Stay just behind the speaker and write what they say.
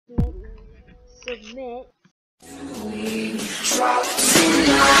submit.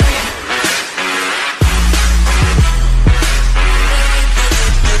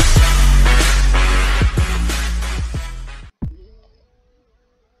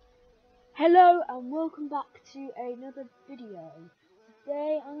 Hello and welcome back to another video.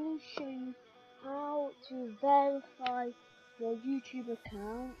 Today I'm going to show you how to verify your YouTube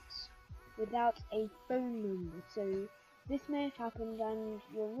account without a phone number. So this may have happened and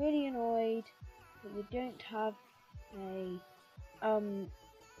you're really annoyed that you don't have a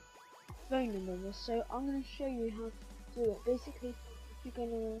phone number. So I'm going to show you how to do it. Basically, you're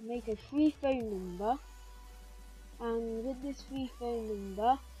going to make a free phone number, and with this free phone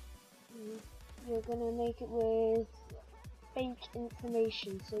number you're gonna make it with fake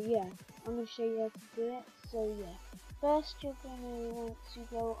information. So yeah, I'm gonna show you how to do it. So yeah, first you're gonna want to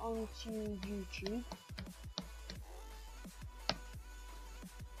go onto YouTube,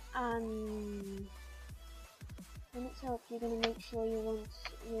 and when it's up you're gonna make sure you're on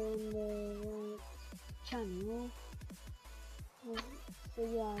the right channel. So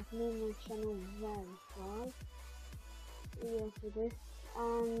yeah, I've named my channel Verify. So yeah, for this,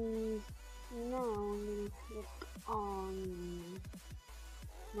 and now I'm going to click on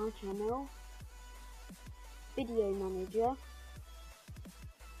my channel, Video Manager,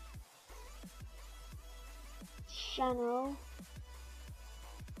 Channel,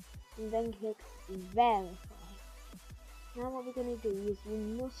 and then click Verify. Now what we're going to do is you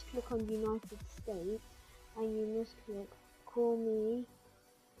must click on United States, and you must click Call Me,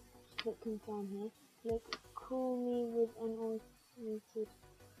 click Confirm here, click Call Me with an automated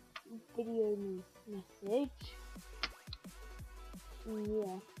video message.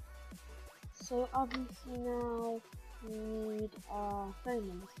 Yeah, so obviously now we need our phone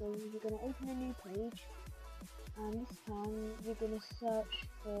number. So we're going to open a new page, and this time we're going to search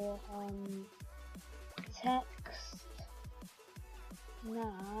for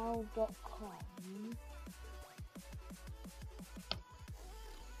textnow.com.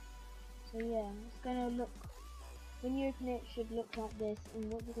 So yeah, it's going to look, when you open it, it should look like this,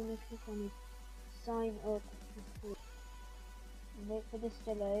 and what we're going to click on is sign up for free. Wait for this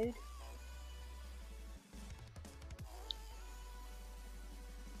to load.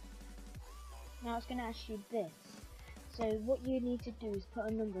 Now it's going to ask you this. So what you need to do is put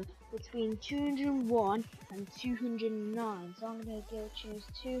a number between 201 and 209. So I'm going to choose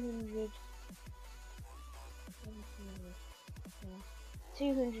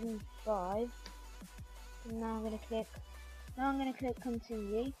 205. And now I'm going to click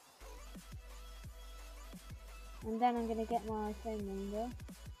continue. And then I'm going to get my phone number.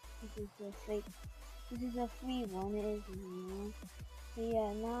 This is a free one, it is a free one. So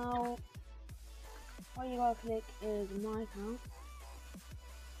yeah, now all you gotta click is my account.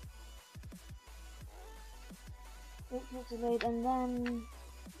 Wait for it to load, and then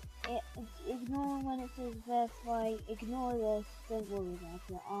ignore when it says verify, ignore this, don't worry about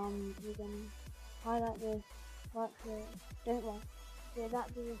it. We're gonna highlight this, right click, don't like. Yeah,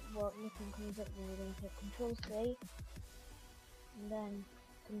 that doesn't work, nothing comes up, then we're gonna click Control C, and then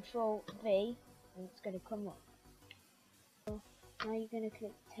Control V, and it's gonna come up. Now you're going to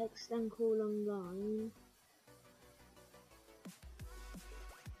click text and call online.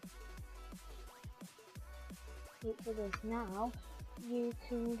 Wait for this. Now you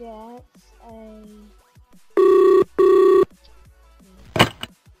can get a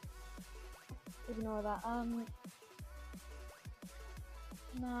ignore that.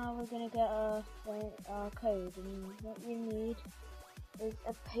 Now we're going to get a code, and what you need is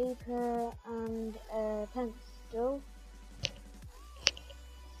a paper and a pencil.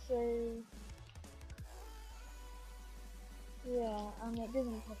 So yeah, it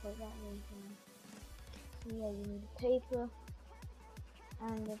doesn't pop up that way. So yeah, you need a paper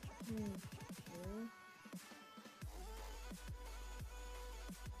and a pencil.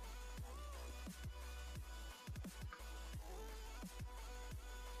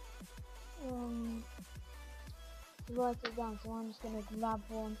 To write it down, so I'm just gonna grab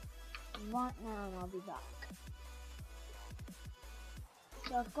one right now and I'll be back.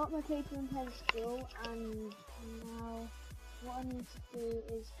 So I've got my paper and pencil, and now what I need to do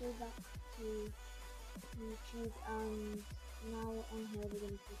is go back to YouTube, and now on here we're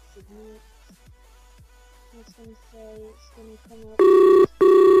going to click submit. So it's going to say, it's going to come up,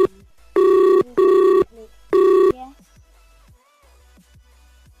 we're going to click yes.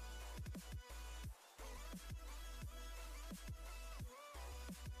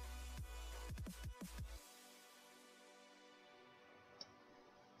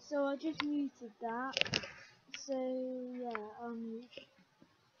 So I just muted that. So yeah,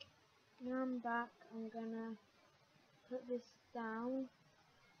 Now I'm back. I'm gonna put this down.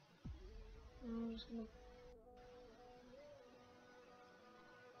 I'm just gonna.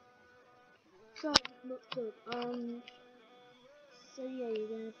 So not good. So yeah, you're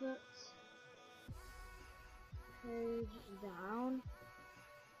gonna put code down.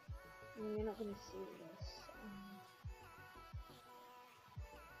 And you're not gonna see this.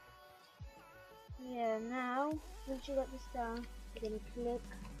 Yeah. Now, once you got this down, you're gonna click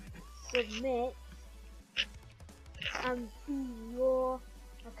submit, and your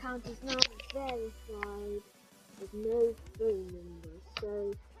account is now verified with no phone number.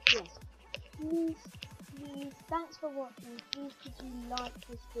 So yes, please, thanks for watching. Please could you like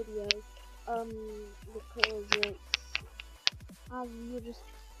this video, because it's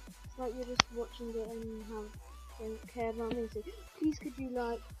like you're just watching it and don't care about me. So please could you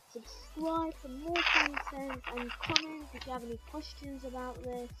like, subscribe for more content, and comment if you have any questions about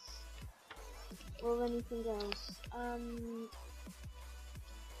this or anything else.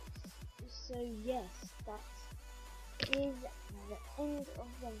 So yes, that is the end of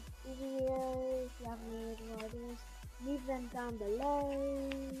the video. If you have any other ideas, leave them down below.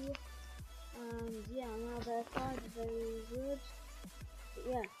 And yeah, now they're very good. But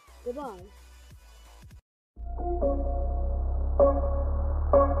yeah, goodbye.